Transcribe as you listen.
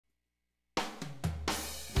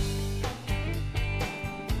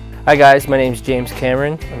Hi guys, my name is James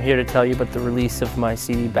Cameron. I'm here to tell you about the release of my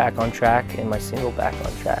CD Back on Track and my single Back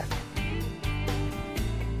on Track.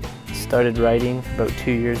 Started writing about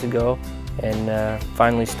 2 years ago and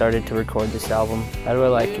finally started to record this album. How do I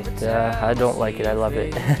like it? I don't like it, I love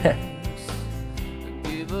it.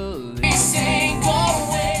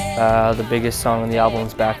 The biggest song on the album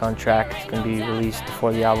is Back on Track. It's going to be released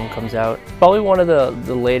before the album comes out. Probably one of the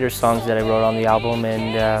later songs that I wrote on the album,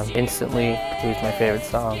 and instantly it was my favorite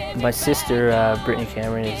song. My sister, Britanie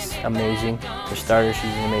Cameron, is amazing. For starters,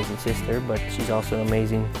 she's an amazing sister, but she's also an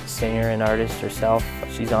amazing singer and artist herself.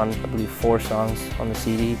 She's on, I believe, 4 songs on the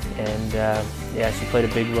CD, and yeah, she played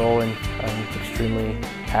a big role, and I'm extremely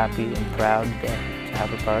happy and proud to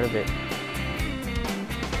have a part of it.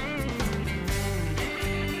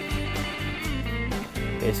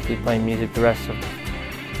 Basically playing music the rest of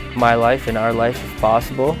my life and our life if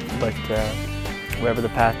possible, but wherever the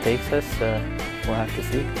path takes us, we'll have to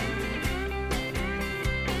see.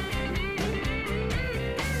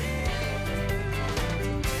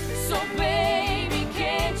 So baby,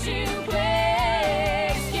 can't you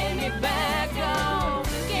please get me back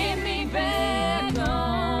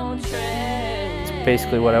on track? It's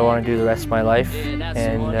basically what I want to do the rest of my life, and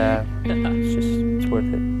it's worth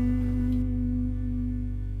it.